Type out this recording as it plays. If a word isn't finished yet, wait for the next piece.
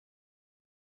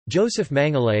Josef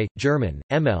Mengele, German,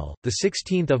 ML, the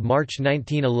 16th of March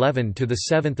 1911 to the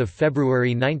 7th of February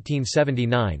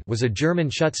 1979, was a German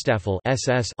Schutzstaffel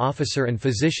 (SS) officer and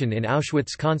physician in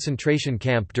Auschwitz concentration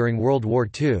camp during World War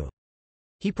II.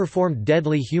 He performed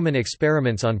deadly human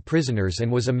experiments on prisoners and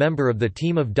was a member of the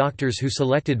team of doctors who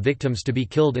selected victims to be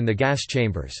killed in the gas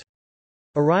chambers.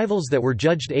 Arrivals that were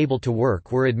judged able to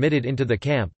work were admitted into the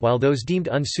camp, while those deemed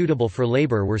unsuitable for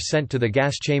labor were sent to the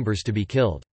gas chambers to be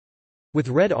killed. With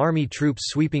Red Army troops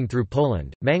sweeping through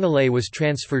Poland, Mengele was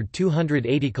transferred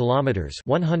 280 kilometers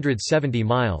 (170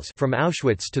 miles) from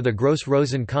Auschwitz to the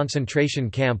Gross-Rosen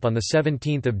concentration camp on the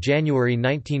 17th of January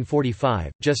 1945,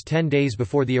 just 10 days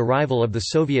before the arrival of the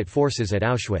Soviet forces at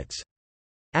Auschwitz.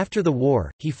 After the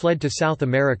war, he fled to South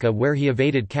America where he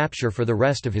evaded capture for the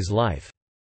rest of his life.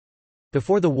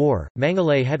 Before the war,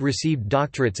 Mengele had received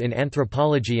doctorates in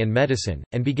anthropology and medicine,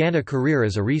 and began a career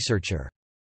as a researcher.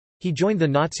 He joined the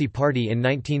Nazi Party in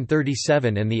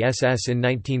 1937 and the SS in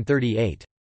 1938.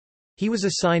 He was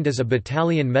assigned as a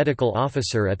battalion medical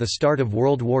officer at the start of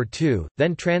World War II,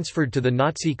 then transferred to the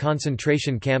Nazi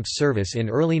concentration camps service in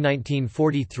early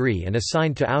 1943 and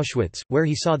assigned to Auschwitz, where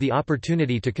he saw the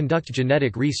opportunity to conduct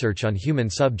genetic research on human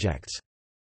subjects.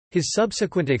 His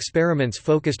subsequent experiments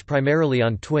focused primarily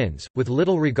on twins, with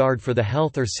little regard for the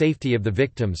health or safety of the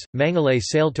victims. Mengele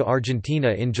sailed to Argentina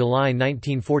in July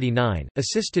 1949,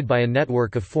 assisted by a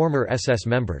network of former SS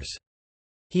members.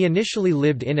 He initially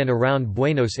lived in and around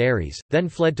Buenos Aires, then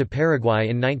fled to Paraguay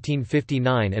in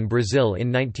 1959 and Brazil in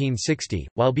 1960,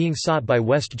 while being sought by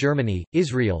West Germany,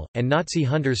 Israel, and Nazi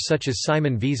hunters such as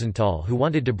Simon Wiesenthal who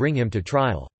wanted to bring him to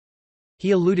trial. He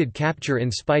eluded capture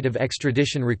in spite of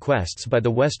extradition requests by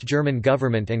the West German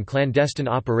government and clandestine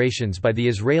operations by the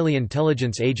Israeli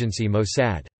intelligence agency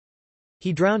Mossad.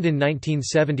 He drowned in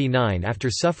 1979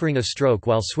 after suffering a stroke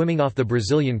while swimming off the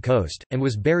Brazilian coast, and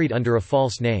was buried under a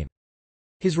false name.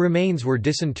 His remains were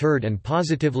disinterred and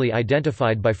positively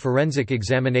identified by forensic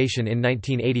examination in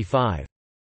 1985.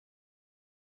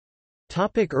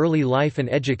 Early life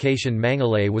and education.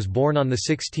 Mengele was born on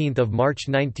 16 March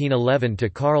 1911 to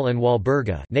Karl and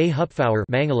Walburga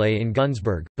Mengele in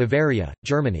Günzburg, Bavaria,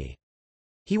 Germany.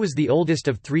 He was the oldest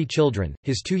of 3 children.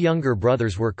 His 2 younger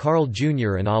brothers were Karl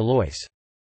Jr. and Alois.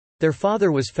 Their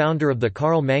father was founder of the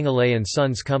Karl Mengele and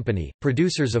Sons Company,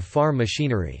 producers of farm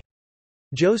machinery.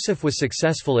 Joseph was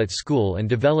successful at school and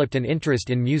developed an interest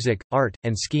in music, art,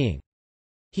 and skiing.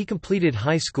 He completed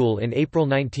high school in April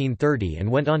 1930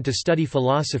 and went on to study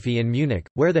philosophy in Munich,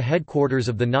 where the headquarters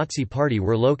of the Nazi Party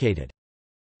were located.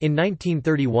 In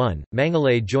 1931,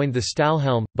 Mengele joined the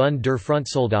Stahlhelm, Bund der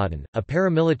Frontsoldaten, a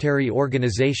paramilitary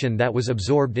organization that was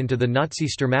absorbed into the Nazi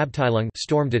Sturmabteilung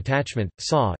Storm Detachment,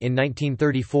 SA in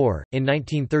 1934. In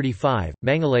 1935,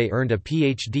 Mengele earned a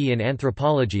Ph.D. in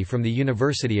anthropology from the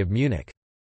University of Munich.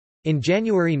 In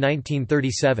January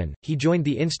 1937, he joined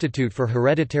the Institute for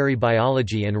Hereditary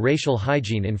Biology and Racial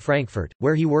Hygiene in Frankfurt,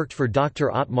 where he worked for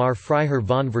Dr. Ottmar Freiherr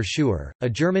von Verschuer, a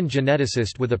German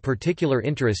geneticist with a particular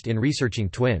interest in researching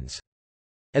twins.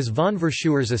 As von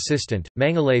Verschuer's assistant,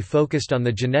 Mengele focused on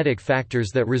the genetic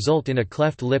factors that result in a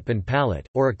cleft lip and palate,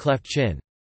 or a cleft chin.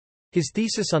 His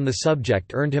thesis on the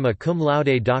subject earned him a cum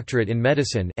laude doctorate in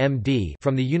medicine (MD)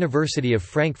 from the University of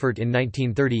Frankfurt in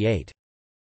 1938.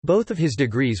 Both of his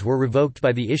degrees were revoked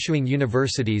by the issuing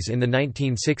universities in the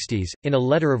 1960s. In a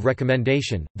letter of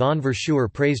recommendation, von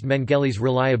Verschuer praised Mengele's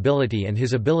reliability and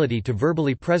his ability to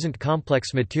verbally present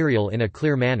complex material in a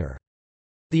clear manner.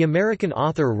 The American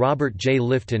author Robert J.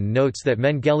 Lifton notes that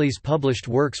Mengele's published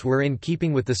works were in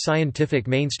keeping with the scientific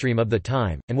mainstream of the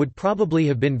time, and would probably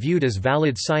have been viewed as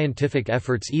valid scientific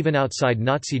efforts even outside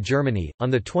Nazi Germany. On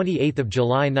 28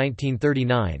 July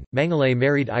 1939, Mengele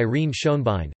married Irene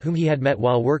Schonbein, whom he had met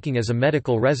while working as a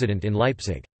medical resident in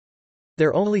Leipzig.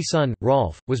 Their only son,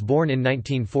 Rolf, was born in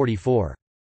 1944.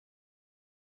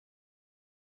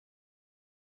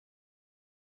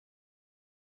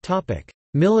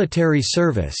 Military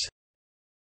service.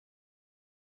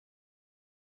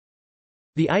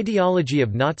 The ideology of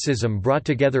Nazism brought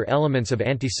together elements of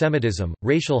antisemitism,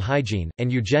 racial hygiene,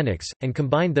 and eugenics, and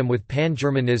combined them with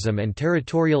pan-Germanism and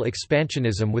territorial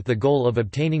expansionism with the goal of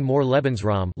obtaining more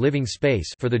Lebensraum, living space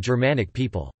for the Germanic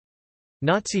people.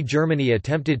 Nazi Germany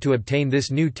attempted to obtain this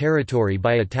new territory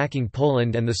by attacking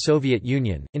Poland and the Soviet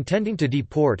Union, intending to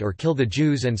deport or kill the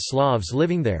Jews and Slavs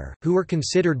living there, who were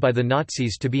considered by the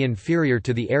Nazis to be inferior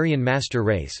to the Aryan master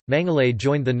race. Mengele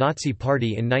joined the Nazi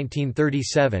Party in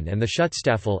 1937 and the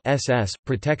Schutzstaffel (SS)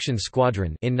 protection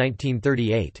squadron in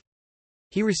 1938.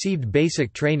 He received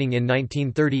basic training in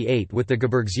 1938 with the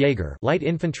Gebirgsjäger light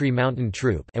infantry mountain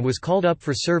troop and was called up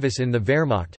for service in the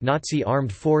Wehrmacht Nazi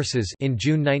armed forces in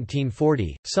June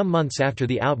 1940, some months after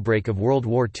the outbreak of World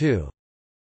War II.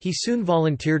 He soon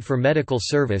volunteered for medical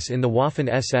service in the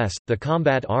Waffen-SS, the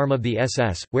combat arm of the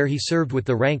SS, where he served with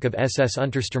the rank of SS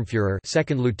Untersturmführer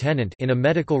second lieutenant in a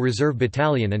medical reserve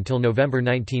battalion until November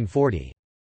 1940.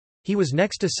 He was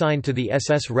next assigned to the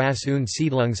SS Rass- und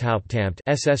Siedlungshauptamt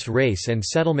SS Race and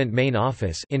Settlement Main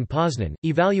Office in Poznan,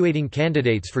 evaluating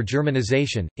candidates for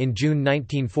Germanization. In June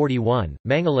 1941,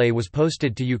 Mengele was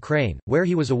posted to Ukraine, where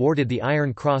he was awarded the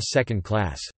Iron Cross Second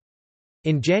Class.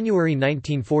 In January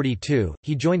 1942,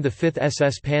 he joined the 5th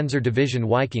SS Panzer Division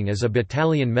Viking as a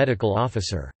battalion medical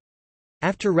officer.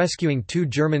 After rescuing 2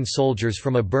 German soldiers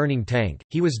from a burning tank,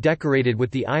 he was decorated with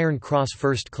the Iron Cross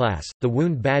First Class, the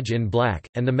Wound Badge in Black,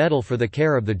 and the Medal for the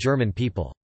Care of the German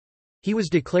People. He was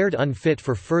declared unfit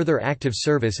for further active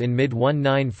service in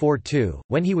mid-1942,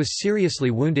 when he was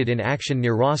seriously wounded in action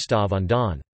near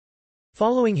Rostov-on-Don.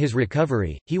 Following his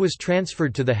recovery, he was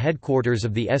transferred to the headquarters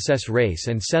of the SS Race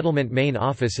and Settlement Main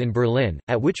Office in Berlin,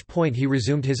 at which point he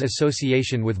resumed his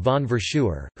association with von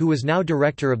Verschuer, who was now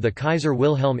director of the Kaiser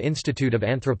Wilhelm Institute of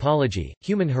Anthropology,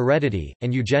 Human Heredity,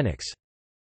 and Eugenics.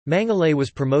 Mengele was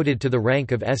promoted to the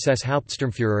rank of SS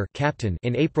Hauptsturmführer captain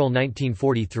in April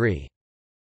 1943.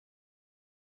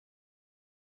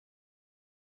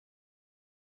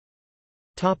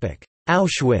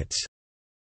 Auschwitz.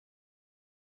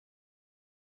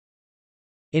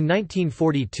 In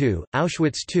 1942,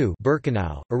 Auschwitz II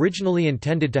Birkenau, originally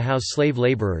intended to house slave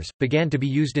laborers, began to be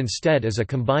used instead as a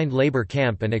combined labor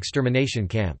camp and extermination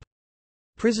camp.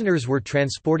 Prisoners were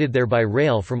transported there by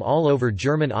rail from all over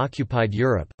German-occupied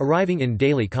Europe, arriving in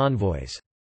daily convoys.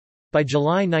 By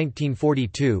July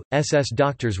 1942, SS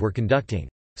doctors were conducting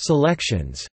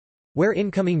 «selections», where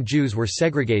incoming Jews were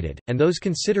segregated, and those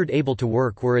considered able to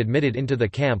work were admitted into the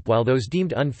camp while those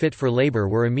deemed unfit for labor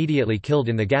were immediately killed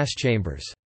in the gas chambers.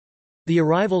 The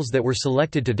arrivals that were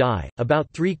selected to die, about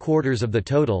 3/4 of the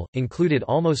total, included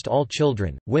almost all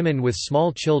children, women with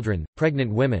small children,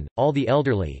 pregnant women, all the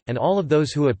elderly, and all of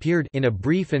those who appeared in a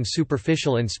brief and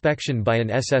superficial inspection by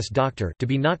an SS doctor to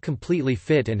be not completely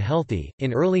fit and healthy.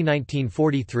 In early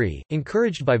 1943,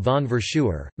 encouraged by von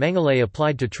Verschuer, Mengele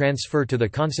applied to transfer to the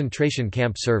concentration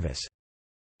camp service.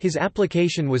 His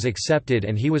application was accepted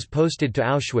and he was posted to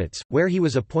Auschwitz, where he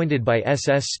was appointed by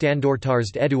SS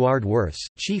Standortarzt Eduard Wirths,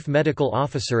 chief medical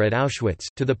officer at Auschwitz,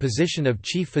 to the position of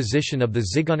chief physician of the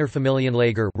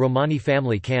Zigeunerfamilienlager Romani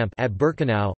family camp at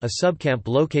Birkenau, a subcamp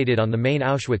located on the main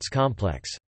Auschwitz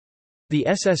complex. The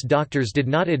SS doctors did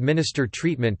not administer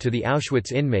treatment to the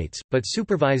Auschwitz inmates, but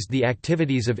supervised the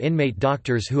activities of inmate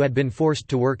doctors who had been forced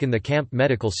to work in the camp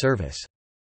medical service.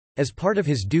 As part of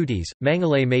his duties,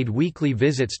 Mengele made weekly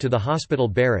visits to the hospital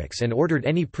barracks and ordered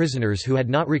any prisoners who had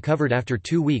not recovered after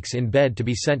 2 weeks in bed to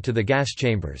be sent to the gas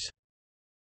chambers.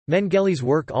 Mengele's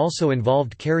work also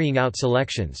involved carrying out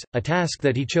selections, a task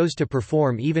that he chose to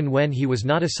perform even when he was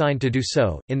not assigned to do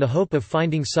so, in the hope of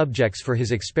finding subjects for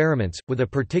his experiments, with a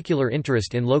particular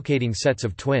interest in locating sets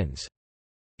of twins.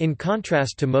 In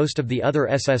contrast to most of the other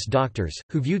SS doctors,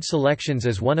 who viewed selections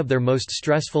as one of their most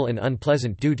stressful and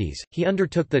unpleasant duties, he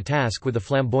undertook the task with a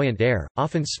flamboyant air,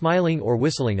 often smiling or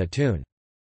whistling a tune.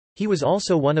 He was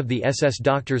also one of the SS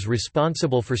doctors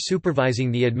responsible for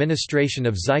supervising the administration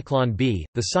of Zyklon B,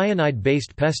 the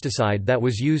cyanide-based pesticide that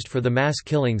was used for the mass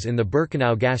killings in the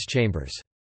Birkenau gas chambers.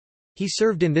 He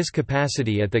served in this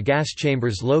capacity at the gas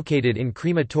chambers located in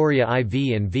crematoria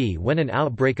IV and V when an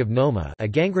outbreak of pneuma, a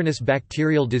gangrenous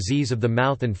bacterial disease of the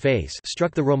mouth and face,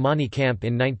 struck the Romani camp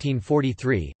in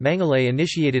 1943. Mengele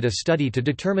initiated a study to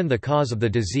determine the cause of the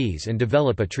disease and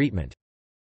develop a treatment.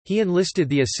 He enlisted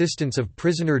the assistance of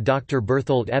prisoner Dr.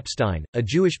 Berthold Epstein, a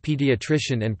Jewish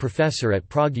pediatrician and professor at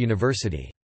Prague University.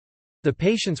 The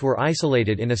patients were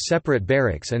isolated in a separate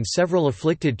barracks and several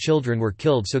afflicted children were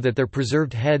killed so that their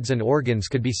preserved heads and organs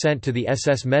could be sent to the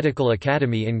SS Medical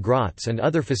Academy in Graz and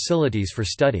other facilities for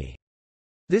study.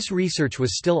 This research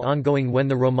was still ongoing when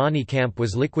the Romani camp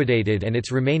was liquidated and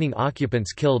its remaining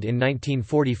occupants killed in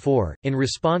 1944. In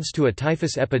response to a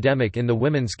typhus epidemic in the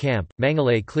women's camp,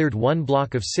 Mengele cleared one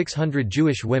block of 600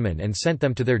 Jewish women and sent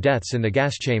them to their deaths in the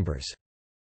gas chambers.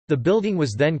 The building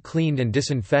was then cleaned and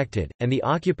disinfected, and the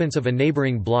occupants of a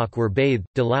neighboring block were bathed,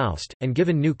 deloused, and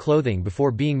given new clothing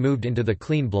before being moved into the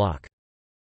clean block.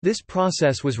 This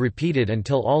process was repeated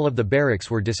until all of the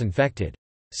barracks were disinfected.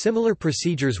 Similar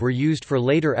procedures were used for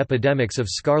later epidemics of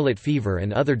scarlet fever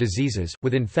and other diseases,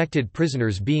 with infected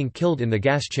prisoners being killed in the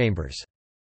gas chambers.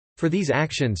 For these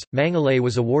actions, Mengele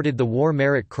was awarded the War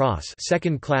Merit Cross,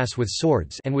 second class with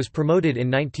swords, and was promoted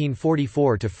in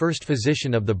 1944 to first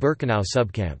physician of the Birkenau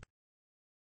subcamp.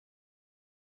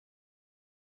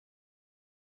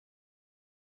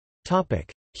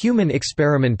 Topic: Human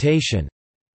experimentation.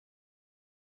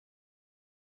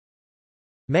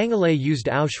 Mengele used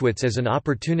Auschwitz as an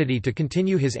opportunity to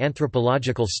continue his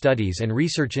anthropological studies and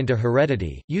research into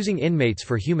heredity, using inmates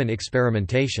for human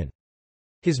experimentation.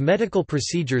 His medical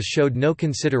procedures showed no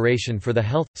consideration for the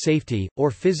health, safety,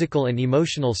 or physical and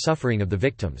emotional suffering of the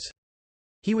victims.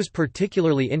 He was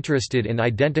particularly interested in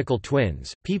identical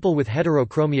twins, people with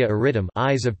heterochromia iridum,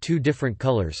 eyes of two different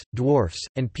colors, dwarfs,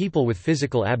 and people with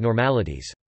physical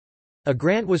abnormalities. A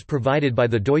grant was provided by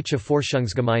the Deutsche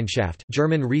Forschungsgemeinschaft,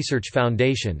 German Research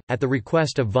Foundation, at the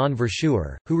request of von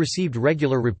Verschuer, who received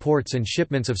regular reports and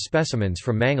shipments of specimens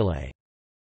from Mengele.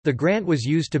 The grant was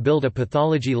used to build a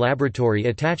pathology laboratory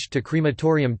attached to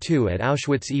Crematorium II at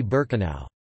Auschwitz-Birkenau.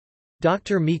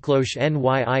 Dr. Miklos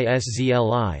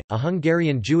Nyszli, a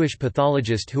Hungarian Jewish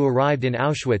pathologist who arrived in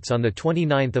Auschwitz on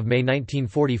 29 May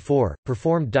 1944,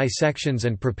 performed dissections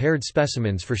and prepared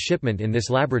specimens for shipment in this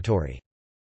laboratory.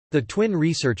 The twin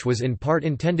research was in part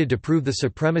intended to prove the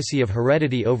supremacy of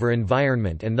heredity over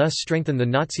environment and thus strengthen the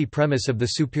Nazi premise of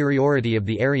the superiority of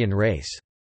the Aryan race.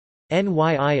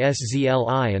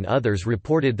 Nyszli and others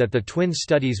reported that the twin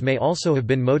studies may also have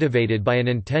been motivated by an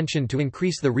intention to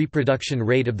increase the reproduction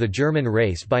rate of the German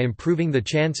race by improving the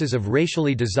chances of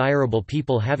racially desirable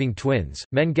people having twins.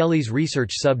 Mengele's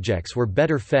research subjects were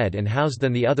better fed and housed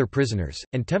than the other prisoners,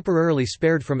 and temporarily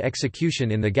spared from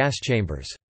execution in the gas chambers.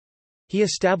 He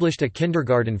established a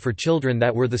kindergarten for children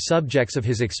that were the subjects of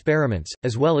his experiments,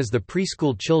 as well as the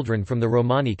preschool children from the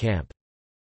Romani camp.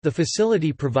 The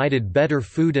facility provided better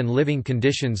food and living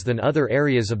conditions than other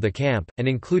areas of the camp, and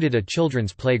included a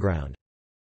children's playground.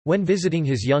 When visiting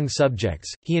his young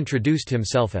subjects, he introduced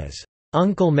himself as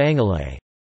Uncle Mengele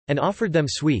and offered them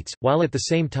sweets, while at the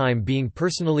same time being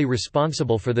personally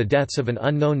responsible for the deaths of an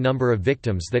unknown number of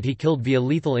victims that he killed via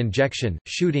lethal injection,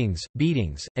 shootings,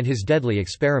 beatings, and his deadly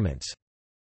experiments.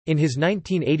 In his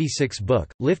 1986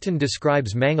 book, Lifton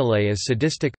describes Mengele as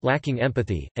sadistic, lacking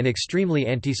empathy, and extremely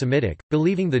anti-Semitic,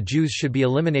 believing the Jews should be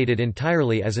eliminated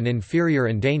entirely as an inferior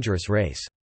and dangerous race.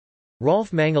 Rolf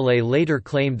Mengele later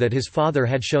claimed that his father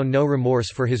had shown no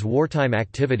remorse for his wartime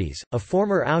activities. A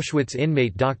former Auschwitz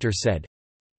inmate doctor said,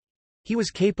 "He was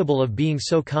capable of being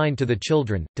so kind to the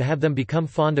children, to have them become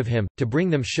fond of him, to bring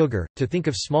them sugar, to think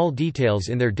of small details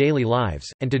in their daily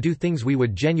lives, and to do things we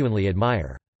would genuinely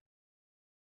admire.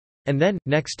 And then,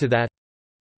 next to that,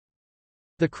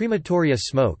 the crematoria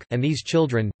smoke, and these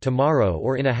children, tomorrow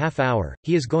or in a half hour,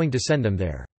 he is going to send them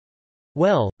there."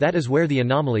 Well, that is where the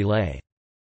anomaly lay.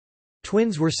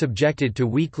 Twins were subjected to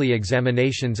weekly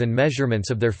examinations and measurements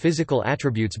of their physical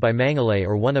attributes by Mengele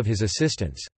or one of his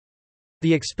assistants.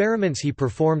 The experiments he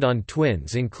performed on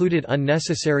twins included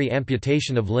unnecessary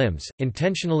amputation of limbs,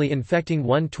 intentionally infecting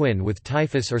one twin with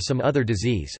typhus or some other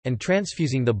disease, and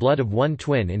transfusing the blood of one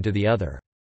twin into the other.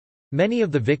 Many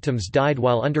of the victims died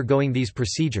while undergoing these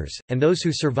procedures, and those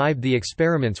who survived the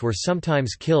experiments were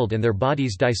sometimes killed and their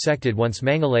bodies dissected once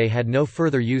Mengele had no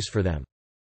further use for them.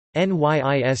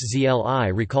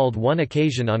 Nyszli recalled one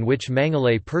occasion on which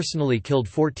Mengele personally killed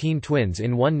 14 twins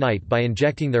in one night by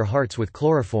injecting their hearts with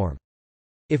chloroform.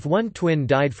 If one twin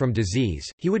died from disease,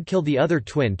 he would kill the other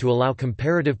twin to allow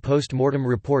comparative post-mortem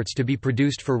reports to be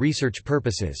produced for research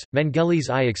purposes. Mengele's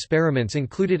eye experiments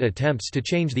included attempts to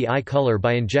change the eye color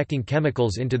by injecting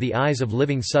chemicals into the eyes of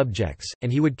living subjects, and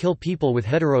he would kill people with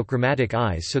heterochromatic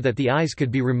eyes so that the eyes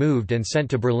could be removed and sent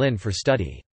to Berlin for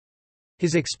study.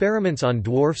 His experiments on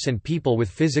dwarfs and people with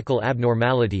physical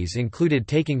abnormalities included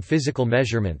taking physical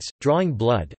measurements, drawing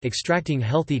blood, extracting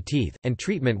healthy teeth, and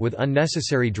treatment with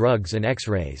unnecessary drugs and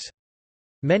X-rays.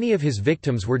 Many of his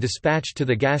victims were dispatched to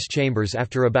the gas chambers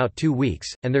after about 2 weeks,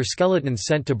 and their skeletons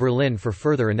sent to Berlin for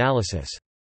further analysis.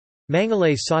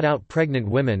 Mengele sought out pregnant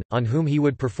women, on whom he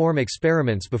would perform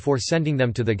experiments before sending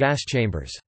them to the gas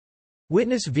chambers.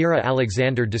 Witness Vera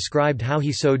Alexander described how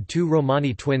he sewed 2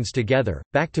 Romani twins together,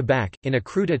 back to back, in a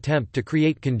crude attempt to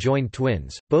create conjoined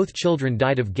twins. Both children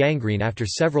died of gangrene after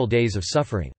several days of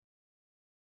suffering.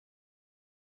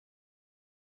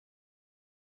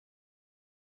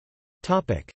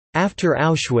 After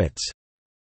Auschwitz.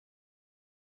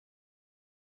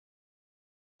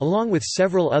 Along with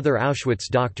several other Auschwitz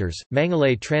doctors,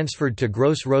 Mengele transferred to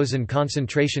Gross-Rosen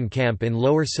concentration camp in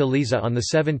Lower Silesia on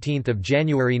 17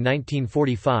 January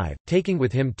 1945, taking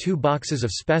with him 2 boxes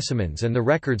of specimens and the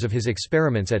records of his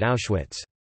experiments at Auschwitz.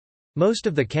 Most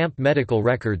of the camp medical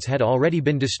records had already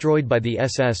been destroyed by the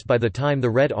SS by the time the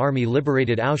Red Army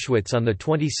liberated Auschwitz on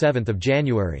 27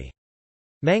 January.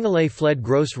 Mengele fled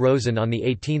Gross Rosen on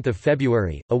 18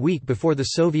 February, a week before the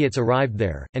Soviets arrived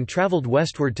there, and travelled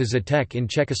westward to Žatec in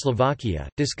Czechoslovakia,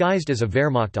 disguised as a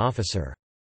Wehrmacht officer.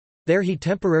 There he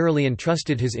temporarily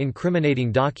entrusted his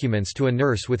incriminating documents to a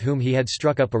nurse with whom he had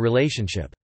struck up a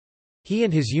relationship. He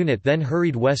and his unit then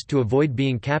hurried west to avoid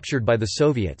being captured by the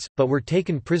Soviets, but were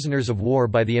taken prisoners of war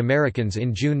by the Americans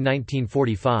in June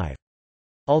 1945.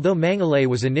 Although Mengele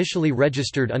was initially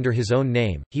registered under his own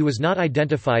name, he was not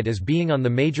identified as being on the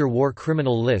major war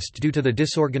criminal list due to the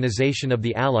disorganization of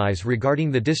the Allies regarding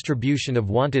the distribution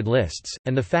of wanted lists,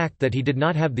 and the fact that he did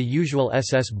not have the usual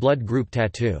SS blood group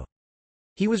tattoo.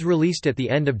 He was released at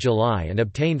the end of July and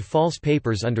obtained false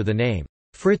papers under the name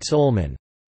Fritz Ullmann.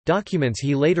 Documents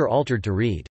he later altered to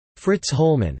read Fritz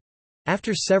Holman.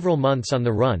 After several months on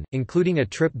the run, including a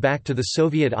trip back to the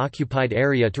Soviet-occupied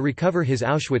area to recover his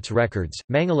Auschwitz records,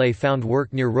 Mengele found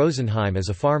work near Rosenheim as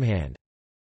a farmhand.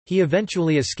 He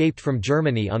eventually escaped from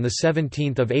Germany on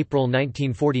 17 April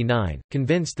 1949,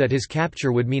 convinced that his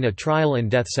capture would mean a trial and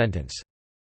death sentence.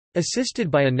 Assisted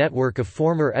by a network of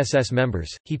former SS members,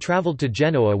 he traveled to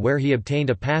Genoa where he obtained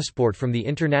a passport from the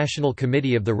International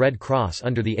Committee of the Red Cross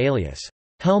under the alias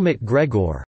Helmut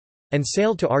Gregor, and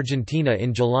sailed to Argentina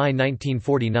in July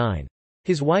 1949.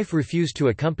 His wife refused to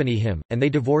accompany him, and they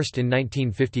divorced in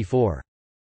 1954.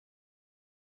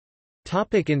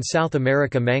 In South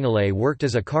America, Mengele worked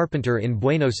as a carpenter in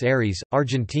Buenos Aires,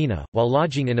 Argentina, while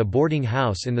lodging in a boarding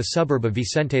house in the suburb of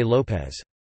Vicente López.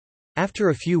 After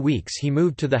a few weeks he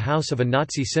moved to the house of a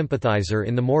Nazi sympathizer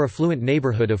in the more affluent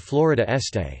neighborhood of Florida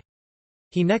Este.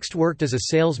 He next worked as a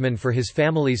salesman for his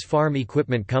family's farm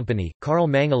equipment company, Carl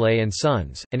Mengele &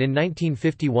 Sons, and in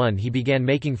 1951 he began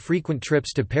making frequent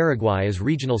trips to Paraguay as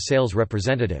regional sales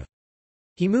representative.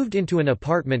 He moved into an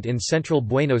apartment in central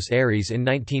Buenos Aires in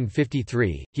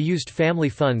 1953. He used family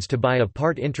funds to buy a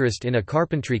part interest in a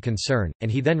carpentry concern, and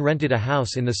he then rented a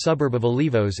house in the suburb of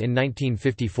Olivos in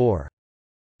 1954.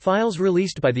 Files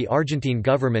released by the Argentine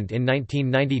government in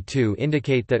 1992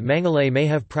 indicate that Mengele may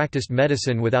have practiced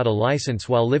medicine without a license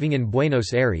while living in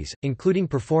Buenos Aires, including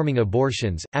performing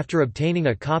abortions. After obtaining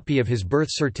a copy of his birth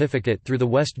certificate through the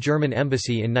West German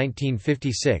embassy in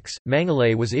 1956,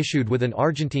 Mengele was issued with an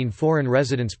Argentine foreign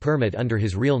residence permit under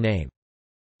his real name.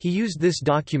 He used this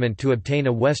document to obtain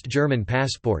a West German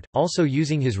passport, also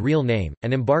using his real name,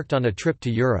 and embarked on a trip to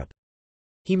Europe.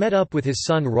 He met up with his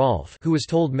son Rolf, who was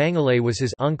told Mengele was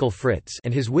his uncle Fritz,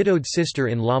 and his widowed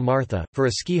sister-in-law Martha, for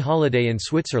a ski holiday in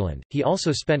Switzerland. He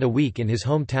also spent a week in his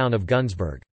hometown of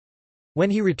Günzburg. When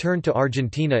he returned to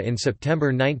Argentina in September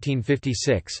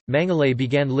 1956, Mengele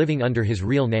began living under his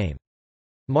real name.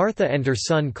 Martha and her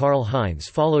son Karl Heinz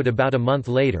followed about a month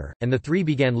later, and the three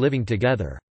began living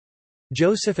together.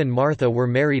 Joseph and Martha were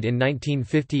married in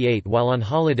 1958 while on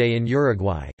holiday in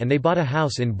Uruguay, and they bought a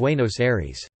house in Buenos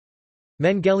Aires.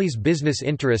 Mengele's business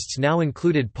interests now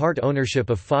included part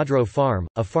ownership of Fadro Farm,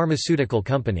 a pharmaceutical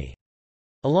company.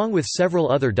 Along with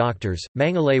several other doctors,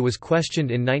 Mengele was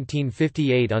questioned in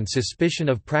 1958 on suspicion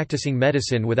of practicing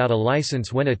medicine without a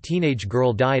license when a teenage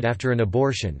girl died after an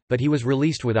abortion, but he was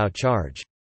released without charge.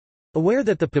 Aware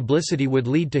that the publicity would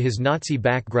lead to his Nazi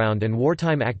background and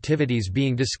wartime activities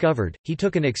being discovered, he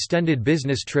took an extended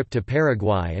business trip to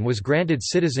Paraguay and was granted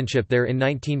citizenship there in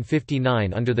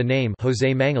 1959 under the name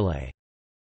José Mengele.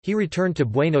 He returned to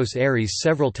Buenos Aires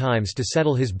several times to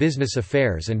settle his business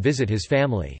affairs and visit his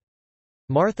family.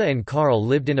 Martha and Karl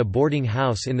lived in a boarding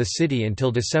house in the city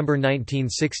until December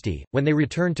 1960. When they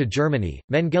returned to Germany,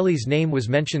 Mengele's name was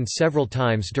mentioned several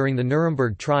times during the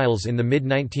Nuremberg trials in the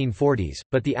mid-1940s,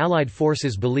 but the Allied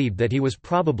forces believed that he was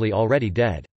probably already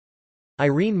dead.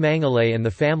 Irene Mengele and the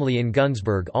family in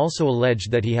Günzburg also alleged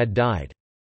that he had died.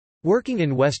 Working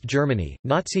in West Germany,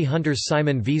 Nazi hunters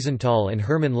Simon Wiesenthal and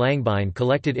Hermann Langbein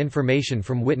collected information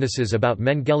from witnesses about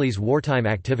Mengele's wartime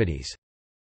activities.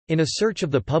 In a search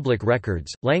of the public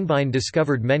records, Langbein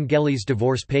discovered Mengele's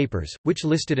divorce papers, which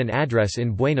listed an address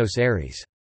in Buenos Aires.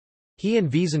 He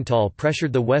and Wiesenthal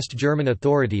pressured the West German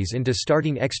authorities into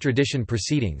starting extradition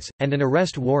proceedings, and an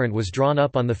arrest warrant was drawn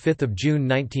up on 5 June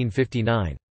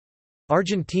 1959.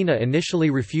 Argentina initially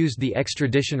refused the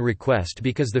extradition request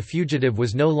because the fugitive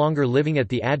was no longer living at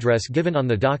the address given on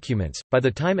the documents. By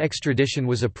the time extradition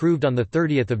was approved on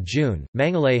 30 June,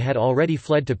 Mengele had already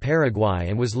fled to Paraguay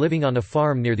and was living on a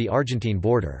farm near the Argentine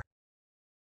border.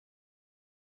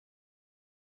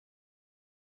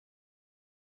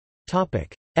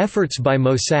 Efforts by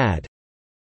Mossad.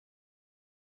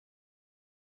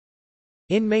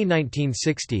 In May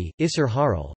 1960, Isser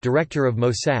Harel, director of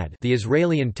Mossad, the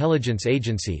Israeli intelligence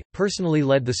agency, personally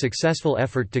led the successful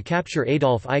effort to capture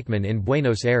Adolf Eichmann in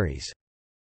Buenos Aires.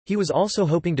 He was also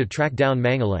hoping to track down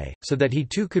Mengele, so that he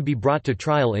too could be brought to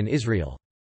trial in Israel.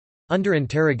 Under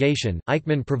interrogation,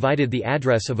 Eichmann provided the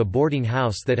address of a boarding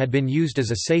house that had been used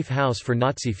as a safe house for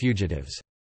Nazi fugitives.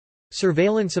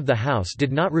 Surveillance of the house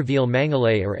did not reveal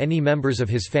Mengele or any members of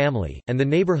his family, and the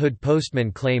neighborhood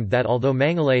postman claimed that although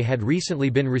Mengele had recently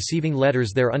been receiving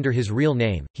letters there under his real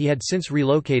name, he had since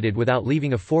relocated without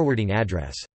leaving a forwarding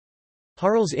address.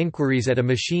 Harel's inquiries at a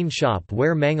machine shop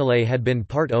where Mengele had been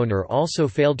part owner also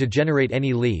failed to generate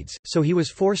any leads, so he was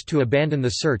forced to abandon the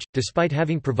search, despite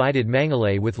having provided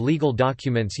Mengele with legal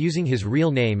documents using his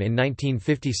real name in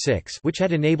 1956, which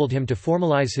had enabled him to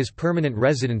formalize his permanent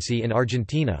residency in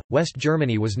Argentina. West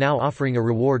Germany was now offering a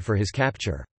reward for his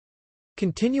capture.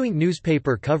 Continuing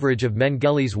newspaper coverage of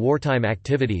Mengele's wartime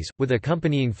activities, with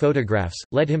accompanying photographs,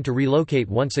 led him to relocate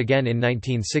once again in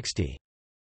 1960.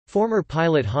 Former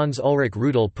pilot Hans-Ulrich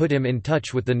Rudel put him in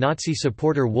touch with the Nazi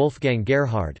supporter Wolfgang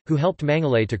Gerhard, who helped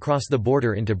Mengele to cross the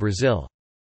border into Brazil.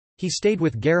 He stayed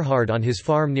with Gerhard on his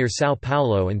farm near São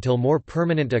Paulo until more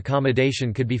permanent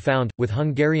accommodation could be found, with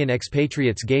Hungarian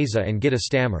expatriates Geza and Gitta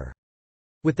Stammer.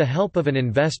 With the help of an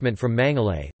investment from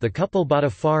Mengele, the couple bought a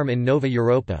farm in Nova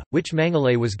Europa, which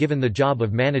Mengele was given the job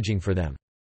of managing for them.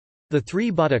 The three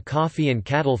bought a coffee and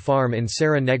cattle farm in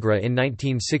Serra Negra in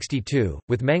 1962,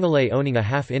 with Mengele owning a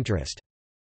half-interest.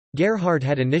 Gerhard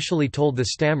had initially told the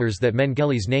Stammers that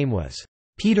Mengele's name was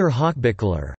Peter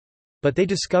Hochbichler, but they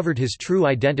discovered his true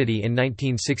identity in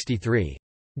 1963.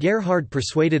 Gerhard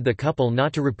persuaded the couple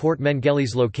not to report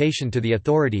Mengele's location to the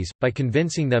authorities, by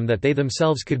convincing them that they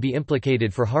themselves could be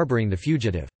implicated for harboring the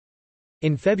fugitive.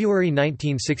 In February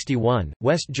 1961,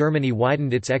 West Germany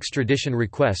widened its extradition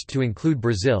request to include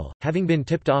Brazil, having been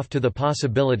tipped off to the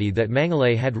possibility that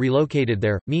Mengele had relocated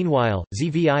there. Meanwhile,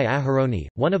 Zvi Aharoni,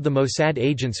 one of the Mossad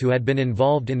agents who had been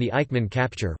involved in the Eichmann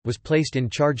capture, was placed in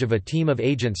charge of a team of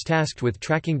agents tasked with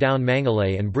tracking down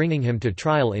Mengele and bringing him to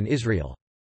trial in Israel.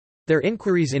 Their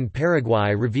inquiries in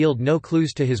Paraguay revealed no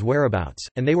clues to his whereabouts,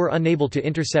 and they were unable to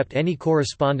intercept any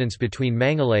correspondence between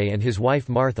Mengele and his wife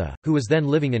Martha, who was then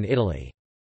living in Italy.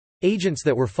 Agents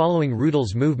that were following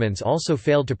Rudel's movements also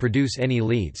failed to produce any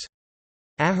leads.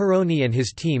 Aharoni and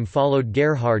his team followed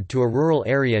Gerhard to a rural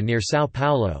area near São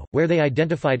Paulo, where they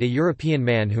identified a European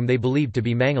man whom they believed to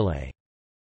be Mengele.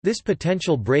 This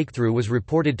potential breakthrough was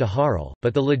reported to Harel,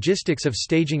 but the logistics of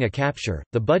staging a capture,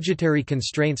 the budgetary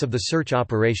constraints of the search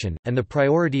operation, and the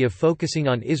priority of focusing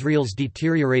on Israel's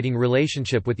deteriorating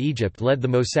relationship with Egypt led the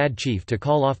Mossad chief to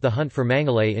call off the hunt for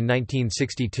Mengele in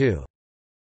 1962.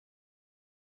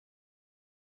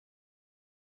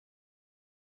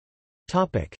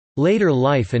 Later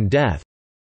life and death.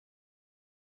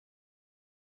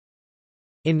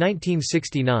 In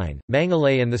 1969,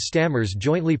 Mengele and the Stammers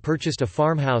jointly purchased a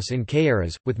farmhouse in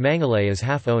Caieiras, with Mengele as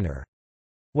half-owner.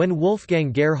 When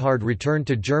Wolfgang Gerhard returned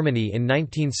to Germany in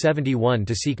 1971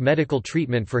 to seek medical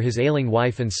treatment for his ailing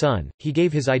wife and son, he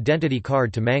gave his identity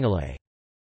card to Mengele.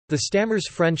 The Stammers'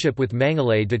 friendship with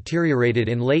Mengele deteriorated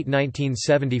in late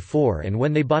 1974, and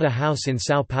when they bought a house in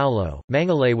São Paulo,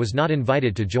 Mengele was not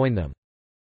invited to join them.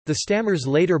 The Stammers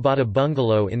later bought a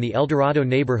bungalow in the Eldorado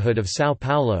neighborhood of São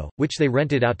Paulo, which they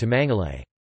rented out to Mengele.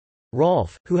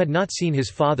 Rolf, who had not seen his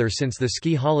father since the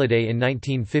ski holiday in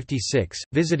 1956,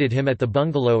 visited him at the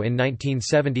bungalow in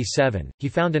 1977. He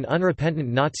found an unrepentant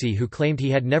Nazi who claimed he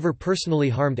had never personally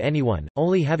harmed anyone,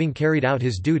 only having carried out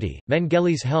his duty.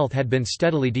 Mengele's health had been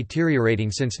steadily deteriorating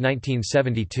since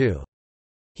 1972.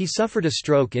 He suffered a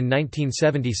stroke in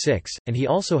 1976, and he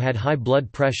also had high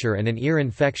blood pressure and an ear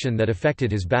infection that affected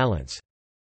his balance.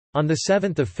 On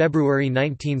 7 February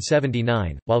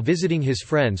 1979, while visiting his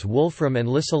friends Wolfram and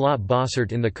Liselott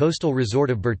Bossert in the coastal resort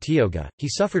of Bertioga, he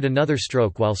suffered another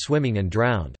stroke while swimming and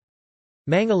drowned.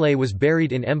 Mengele was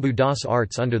buried in Embu das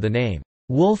Artes under the name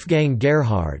Wolfgang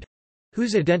Gerhard,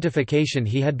 whose identification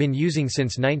he had been using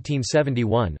since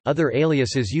 1971. Other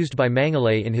aliases used by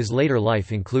Mengele in his later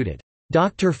life included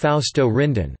Dr. Fausto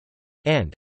Rindon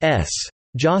and S.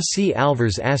 José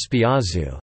Alves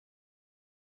Aspiazu.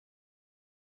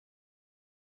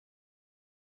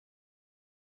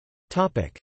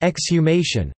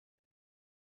 Exhumation.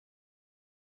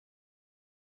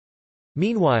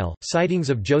 Meanwhile, sightings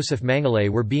of Josef Mengele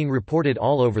were being reported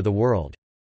all over the world.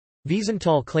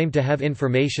 Wiesenthal claimed to have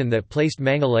information that placed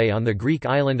Mengele on the Greek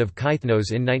island of Kythnos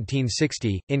in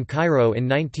 1960, in Cairo in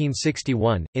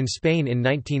 1961, in Spain in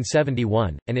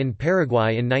 1971, and in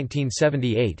Paraguay in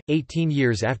 1978, 18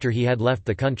 years after he had left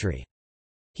the country.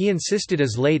 He insisted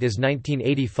as late as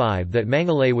 1985 that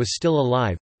Mengele was still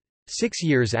alive, 6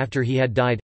 years after he had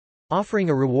died, offering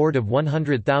a reward of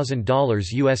 $100,000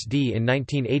 USD in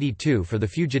 1982 for the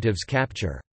fugitive's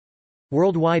capture.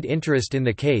 Worldwide interest in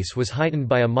the case was heightened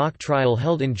by a mock trial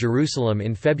held in Jerusalem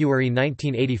in February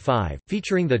 1985,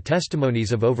 featuring the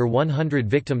testimonies of over 100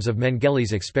 victims of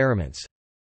Mengele's experiments.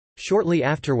 Shortly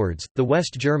afterwards, the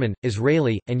West German,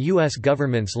 Israeli, and U.S.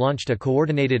 governments launched a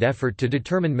coordinated effort to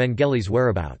determine Mengele's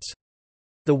whereabouts.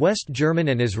 The West German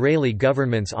and Israeli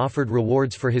governments offered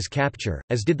rewards for his capture,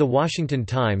 as did the Washington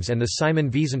Times and the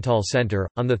Simon Wiesenthal Center.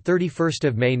 On 31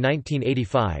 May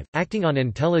 1985, acting on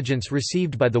intelligence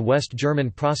received by the West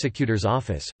German prosecutor's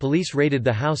office, police raided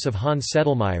the house of Hans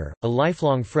Sedlmayr, a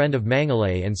lifelong friend of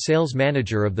Mengele and sales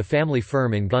manager of the family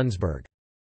firm in Günzburg.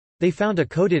 They found a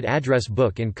coded address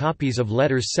book and copies of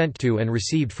letters sent to and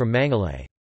received from Mengele.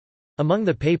 Among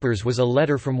the papers was a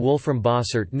letter from Wolfram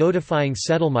Bossert notifying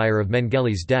Sedlmayr of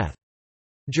Mengele's death.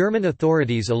 German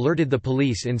authorities alerted the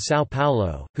police in São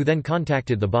Paulo, who then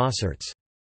contacted the Bosserts.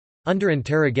 Under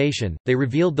interrogation, they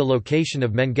revealed the location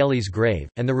of Mengele's grave,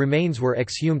 and the remains were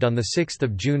exhumed on 6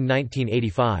 June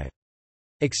 1985.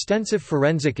 Extensive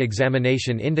forensic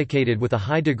examination indicated with a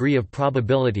high degree of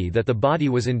probability that the body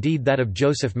was indeed that of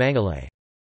Josef Mengele.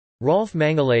 Rolf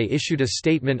Mengele issued a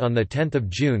statement on 10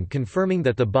 June confirming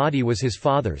that the body was his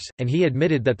father's, and he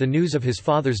admitted that the news of his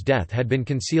father's death had been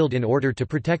concealed in order to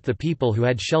protect the people who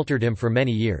had sheltered him for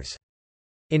many years.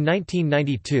 In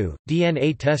 1992,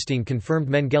 DNA testing confirmed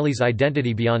Mengele's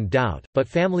identity beyond doubt, but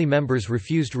family members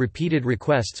refused repeated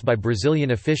requests by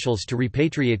Brazilian officials to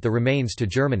repatriate the remains to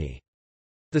Germany.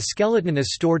 The skeleton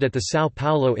is stored at the São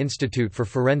Paulo Institute for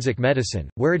Forensic Medicine,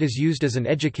 where it is used as an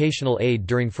educational aid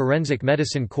during forensic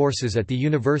medicine courses at the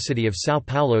University of São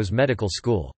Paulo's medical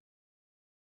school.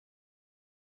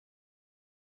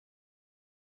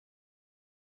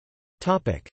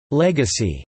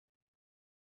 Legacy.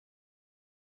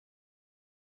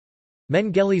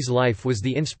 Mengele's life was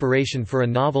the inspiration for a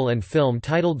novel and film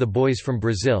titled The Boys from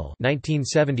Brazil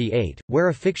 1978, where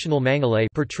a fictional Mengele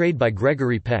portrayed by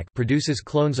Gregory Peck produces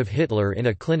clones of Hitler in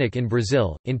a clinic in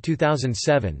Brazil. In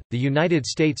 2007, the United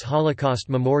States Holocaust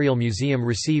Memorial Museum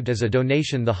received as a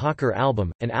donation the Hocker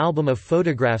album, an album of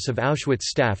photographs of Auschwitz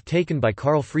staff taken by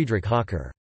Carl Friedrich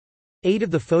Hocker. 8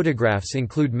 of the photographs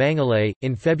include Mengele.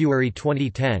 In February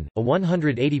 2010, a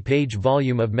 180-page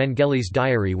volume of Mengele's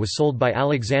diary was sold by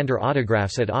Alexander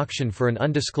Autographs at auction for an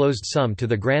undisclosed sum to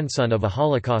the grandson of a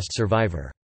Holocaust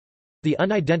survivor. The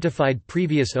unidentified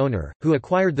previous owner, who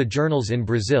acquired the journals in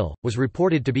Brazil, was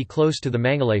reported to be close to the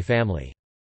Mengele family.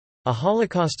 A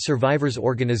Holocaust survivors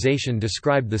organization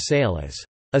described the sale as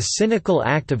a cynical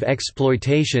act of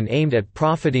exploitation aimed at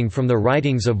profiting from the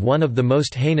writings of one of the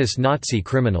most heinous Nazi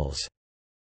criminals.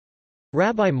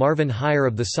 Rabbi Marvin Heyer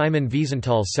of the Simon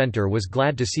Wiesenthal Center was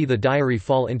glad to see the diary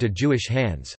fall into Jewish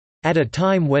hands. At a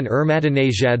time when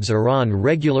Ahmadinejad's Iran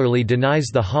regularly denies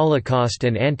the Holocaust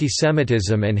and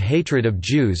antisemitism and hatred of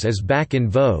Jews is back in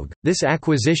vogue, this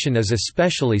acquisition is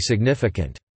especially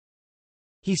significant,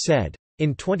 he said.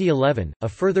 In 2011, a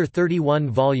further 31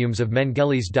 volumes of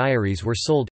Mengele's diaries were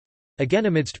sold—again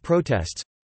amidst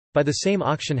protests—by the same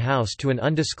auction house to an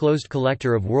undisclosed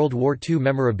collector of World War II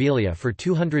memorabilia for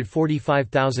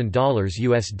 $245,000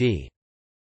 USD.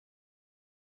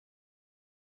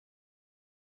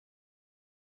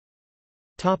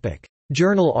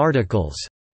 Journal articles.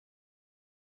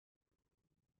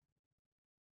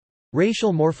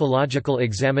 Racial morphological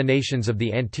examinations of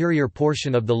the anterior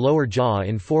portion of the lower jaw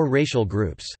in 4 racial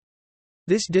groups.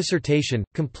 This dissertation,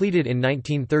 completed in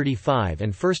 1935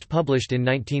 and first published in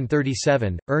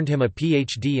 1937, earned him a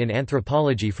Ph.D. in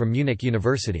anthropology from Munich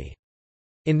University.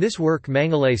 In this work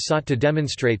Mengele sought to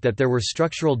demonstrate that there were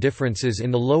structural differences in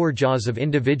the lower jaws of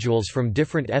individuals from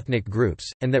different ethnic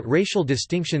groups, and that racial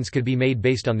distinctions could be made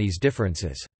based on these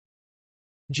differences.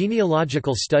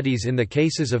 Genealogical studies in the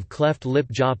cases of cleft lip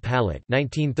jaw palate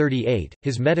 1938,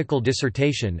 his medical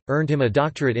dissertation, earned him a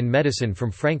doctorate in medicine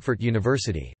from Frankfurt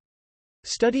University.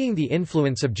 Studying the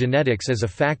influence of genetics as a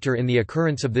factor in the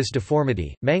occurrence of this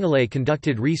deformity, Mengele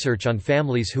conducted research on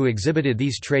families who exhibited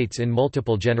these traits in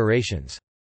multiple generations.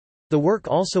 The work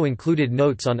also included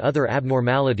notes on other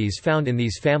abnormalities found in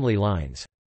these family lines.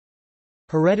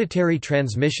 Hereditary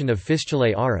transmission of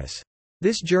fistulae auris.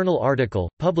 This journal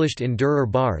article, published in Durer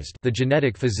Barst, The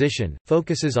Genetic Physician,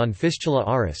 focuses on fistula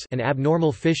auris, an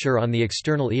abnormal fissure on the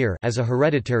external ear, as a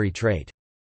hereditary trait.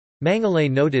 Mengele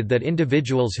noted that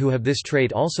individuals who have this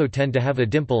trait also tend to have a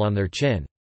dimple on their chin.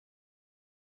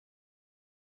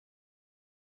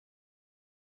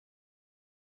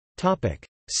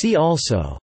 See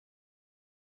also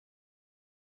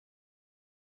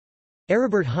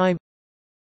Aribert Heim,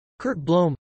 Kurt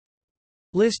Blohm.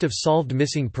 List of solved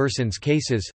missing persons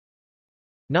cases.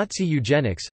 Nazi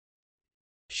eugenics.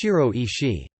 Shiro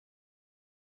Ishii